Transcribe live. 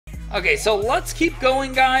Okay, so let's keep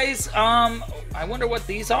going, guys. I wonder what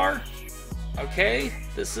these are. Okay,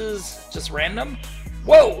 this is just random.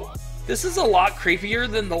 Whoa, this is a lot creepier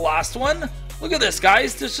than the last one. Look at this,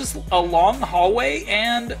 guys. There's just a long hallway,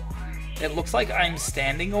 and it looks like I'm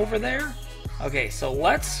standing over there. Okay, so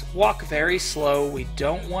let's walk very slow. We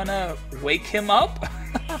don't want to wake him up.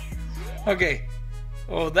 Okay.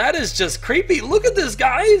 Oh, that is just creepy. Look at this,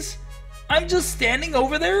 guys. I'm just standing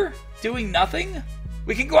over there doing nothing.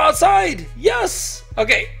 We can go outside. Yes.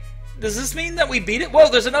 Okay. Does this mean that we beat it? Whoa,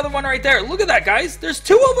 there's another one right there. Look at that, guys. There's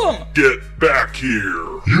 2 of them. Get back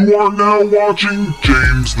here. You are now watching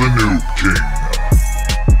James the Noob King.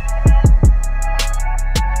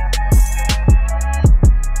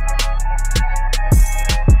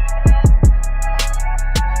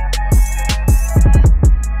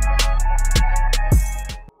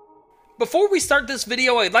 Before we start this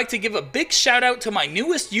video, I'd like to give a big shout out to my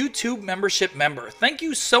newest YouTube membership member. Thank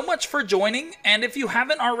you so much for joining, and if you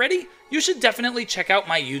haven't already, you should definitely check out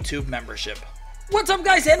my YouTube membership. What's up,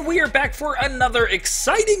 guys, and we are back for another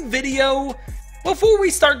exciting video. Before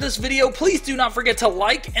we start this video, please do not forget to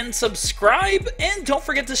like and subscribe, and don't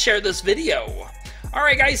forget to share this video.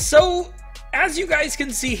 Alright guys, so as you guys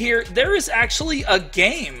can see here, there is actually a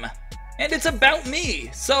game. And it's about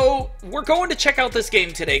me, so we're going to check out this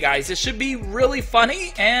game today, guys. It should be really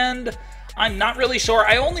funny, and I'm not really sure.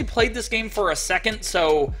 I only played this game for a second,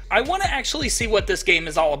 so I want to actually see what this game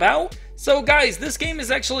is all about. So, guys, this game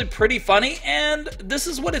is actually pretty funny, and this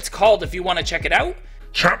is what it's called if you want to check it out.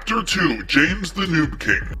 Chapter 2, James the Noob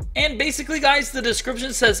King. And basically, guys, the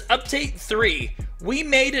description says, Update 3, we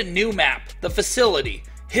made a new map, the facility.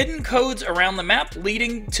 Hidden codes around the map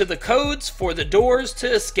leading to the codes for the doors to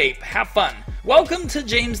escape. Have fun. Welcome to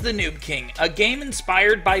James the Noob King, a game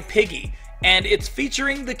inspired by Piggy, and it's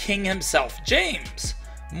featuring the king himself, James.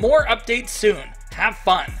 More updates soon. Have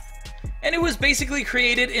fun. And it was basically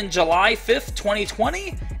created in July 5th,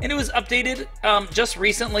 2020, and it was updated just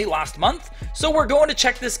recently last month. So we're going to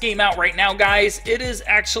check this game out right now, guys. It is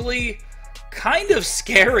actually kind of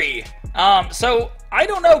scary. So I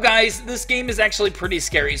don't know, guys. This game is actually pretty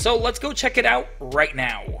scary. So let's go check it out right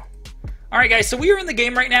now. Alright, guys, so we are in the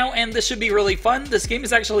game right now, and this should be really fun. This game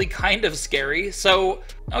is actually kind of scary. So,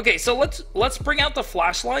 okay, so let's bring out the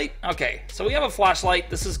flashlight. Okay, so we have a flashlight.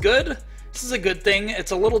 This is good. This is a good thing.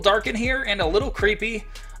 It's a little dark in here and a little creepy.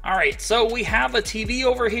 Alright, so we have a TV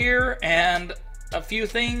over here and a few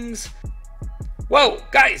things. Whoa,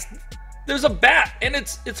 guys, there's a bat, and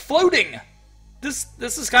it's floating. This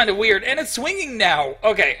is kind of weird, and it's swinging now.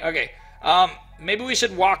 Okay. Maybe we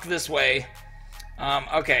should walk this way.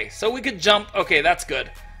 Okay, so we could jump. Okay, that's good.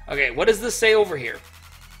 Okay, what does this say over here?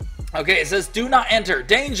 Okay, it says, do not enter.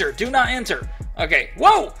 Danger, do not enter. Okay,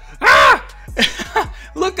 whoa! Ah!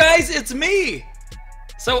 Look, guys, it's me!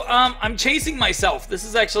 So, I'm chasing myself. This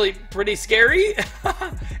is actually pretty scary.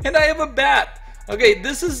 And I have a bat. Okay,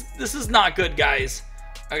 this is not good, guys.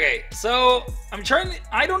 Okay, so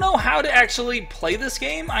I don't know how to actually play this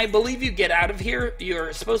game. I believe you get out of here.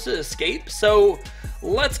 You're supposed to escape. So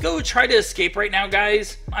let's go try to escape right now,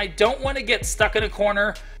 guys. I don't want to get stuck in a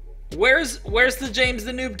corner. Where's the James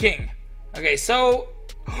the Noob King? Okay, so,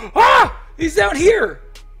 he's down here.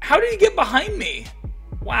 How did he get behind me?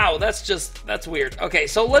 Wow, that's weird. Okay,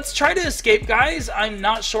 so let's try to escape, guys. I'm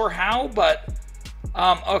not sure how, but,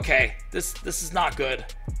 okay, this is not good.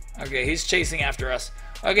 Okay, he's chasing after us.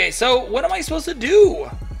 Okay, so what am I supposed to do?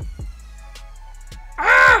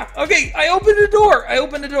 Okay, I opened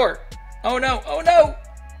the door. Oh no.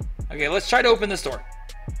 Okay, let's try to open this door.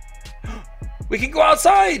 We can go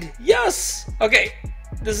outside. Yes. Okay,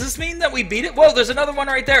 does this mean that we beat it? Whoa, there's another one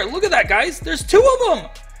right there. Look at that, guys. There's 2 of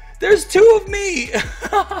them. There's 2 of me.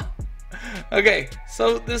 Okay,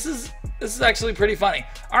 so this is actually pretty funny.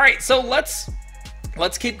 All right, so let's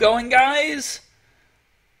keep going, guys.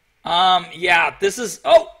 Yeah, this is...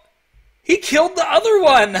 Oh! He killed the other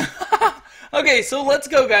one! Okay, so let's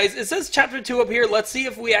go, guys. It says Chapter 2 up here. Let's see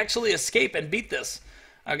if we actually escape and beat this.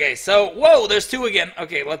 Okay, so... Whoa, there's 2 again.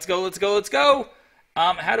 Okay, let's go.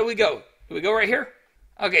 How do we go? Do we go right here?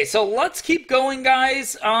 Okay, so let's keep going,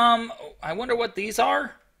 guys. I wonder what these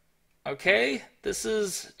are. Okay, this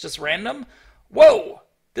is just random. Whoa!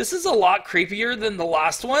 This is a lot creepier than the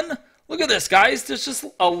last one. Look at this, guys. There's just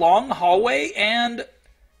a long hallway, and...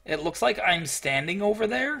 it looks like I'm standing over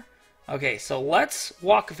there. Okay, so let's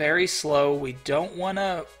walk very slow. We don't want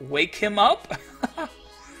to wake him up.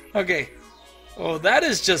 Okay. Oh, that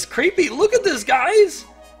is just creepy. Look at this, guys.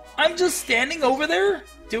 I'm just standing over there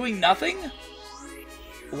doing nothing.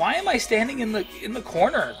 Why am I standing in the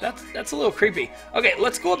corner? That's a little creepy. Okay,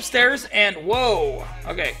 let's go upstairs and whoa.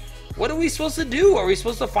 Okay. What are we supposed to do? Are we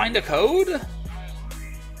supposed to find a code?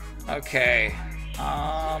 Okay.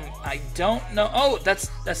 I don't know. Oh, that's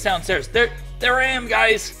downstairs. There I am,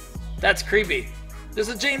 guys. That's creepy. There's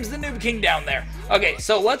a James the Noob King down there. Okay,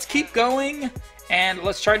 so let's keep going and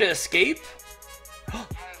let's try to escape.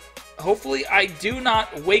 Hopefully I do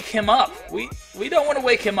not wake him up. We don't want to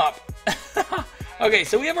wake him up. Okay,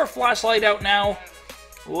 so we have our flashlight out now.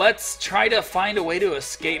 Let's try to find a way to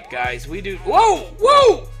escape, guys. We do. Whoa!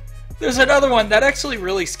 Whoa! There's another one. That actually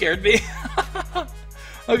really scared me.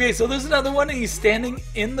 Okay, so there's another one and he's standing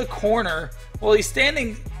in the corner. Well, he's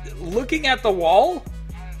standing looking at the wall.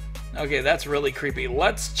 Okay, that's really creepy.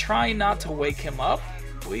 Let's try not to wake him up.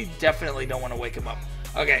 We definitely don't want to wake him up.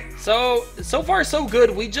 Okay, so far so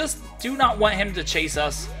good. We just do not want him to chase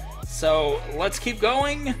us. So let's keep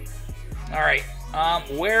going. All right,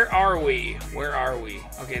 where are we? Where are we?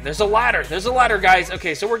 Okay, there's a ladder. There's a ladder, guys.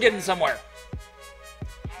 Okay, so we're getting somewhere.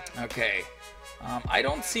 Okay, I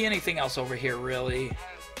don't see anything else over here, really.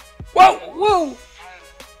 Whoa, whoa!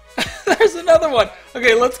 There's another one.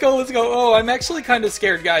 Okay, let's go, let's go. Oh, I'm actually kind of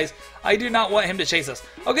scared, guys. I do not want him to chase us.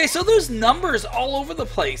 Okay, so there's numbers all over the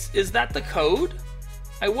place. Is that the code?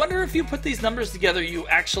 I wonder if you put these numbers together, you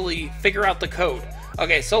actually figure out the code.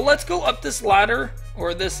 Okay, so let's go up this ladder,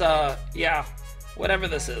 or this, yeah, whatever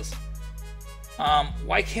this is.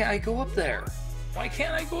 Why can't I go up there? Why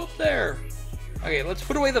can't I go up there? Okay, let's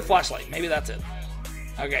put away the flashlight. Maybe that's it.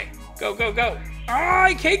 Okay, go, go, go. Ah,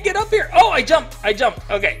 I can't get up here. Oh, I jumped. I jumped.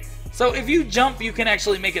 Okay, so if you jump, you can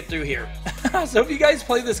actually make it through here. So if you guys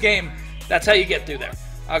play this game, that's how you get through there.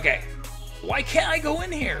 Okay, why can't I go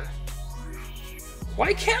in here?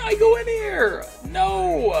 Why can't I go in here?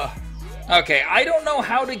 No. Okay, I don't know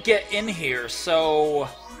how to get in here, so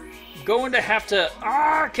I'm going to have to.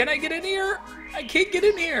 Can I get in here? I can't get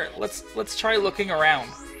in here. Let's try looking around.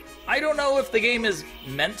 I don't know if the game is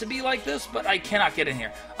meant to be like this, but I cannot get in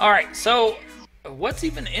here. Alright, so what's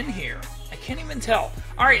even in here? I can't even tell.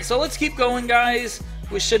 Alright, so let's keep going, guys.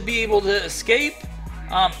 We should be able to escape.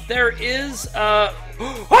 There is,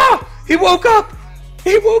 he woke up!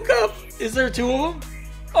 He woke up! Is there two of them?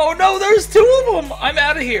 Oh no, there's two of them! I'm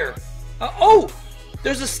out of here. Oh,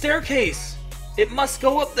 there's a staircase. It must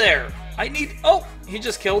go up there. I need, oh, he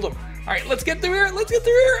just killed him. Alright, let's get through here. Let's get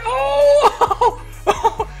through here. Oh!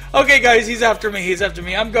 Okay, guys, he's after me. He's after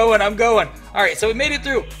me. I'm going. I'm going. All right, so we made it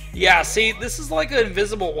through. Yeah, see, this is like an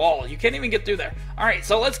invisible wall. You can't even get through there. All right,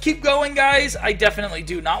 so let's keep going, guys. I definitely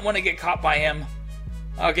do not want to get caught by him.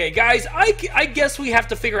 Okay, guys, I guess we have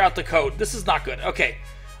to figure out the code. This is not good. Okay.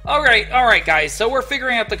 All right, guys. So we're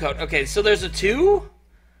figuring out the code. Okay, so there's a 2.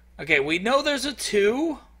 Okay, we know there's a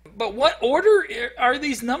 2. But what order are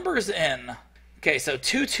these numbers in? Okay, so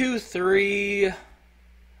 2, 2, 3...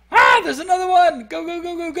 there's another one! Go, go,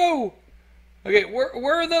 go, go, go! Okay,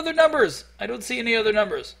 where are the other numbers? I don't see any other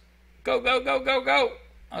numbers. Go, go, go, go, go!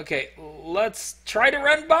 Okay, let's try to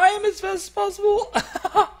run by him as fast as possible.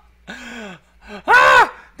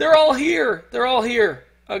 They're all here! They're all here.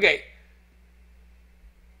 Okay.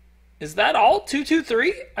 Is that all? 2, 2,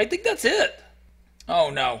 3? I think that's it. Oh,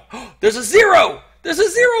 no. There's a 0! There's a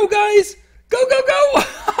 0, guys! Go, go, go!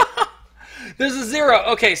 There's a 0.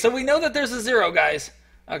 Okay, so we know that there's a 0, guys.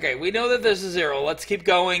 Okay, we know that there's a 0. Let's keep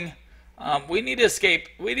going. We need to escape.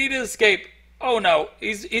 We need to escape. Oh no,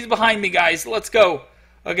 he's behind me, guys. Let's go.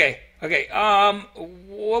 Okay, okay.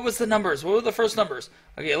 What was the numbers? What were the first numbers?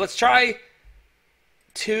 Okay, let's try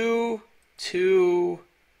 2, 2,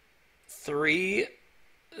 3,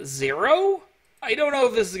 0. I don't know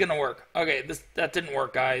if this is gonna work. Okay, that didn't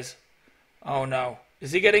work, guys. Oh no,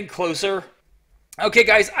 is he getting closer? Okay,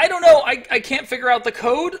 guys, I don't know. I can't figure out the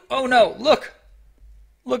code. Oh no, look.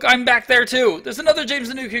 Look, I'm back there too. There's another James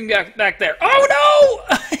the Noob King back there. Oh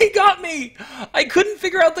no! He got me! I couldn't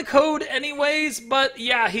figure out the code anyways, but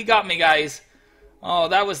yeah, he got me, guys. Oh,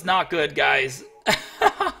 that was not good, guys.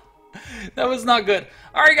 That was not good.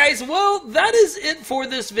 Alright, guys, well, that is it for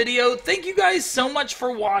this video. Thank you guys so much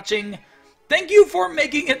for watching. Thank you for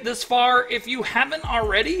making it this far. If you haven't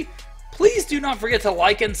already, please do not forget to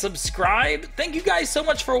like and subscribe. Thank you guys so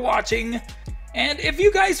much for watching. And if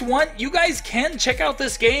you guys want, you guys can check out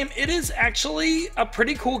this game. It is actually a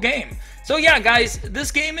pretty cool game. So yeah, guys, this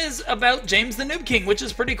game is about James the Noob King, which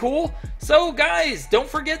is pretty cool. So guys, don't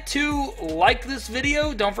forget to like this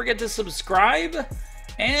video. Don't forget to subscribe.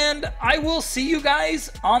 And I will see you guys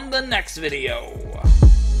on the next video.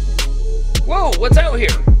 Whoa, what's out here?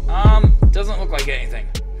 Doesn't look like anything.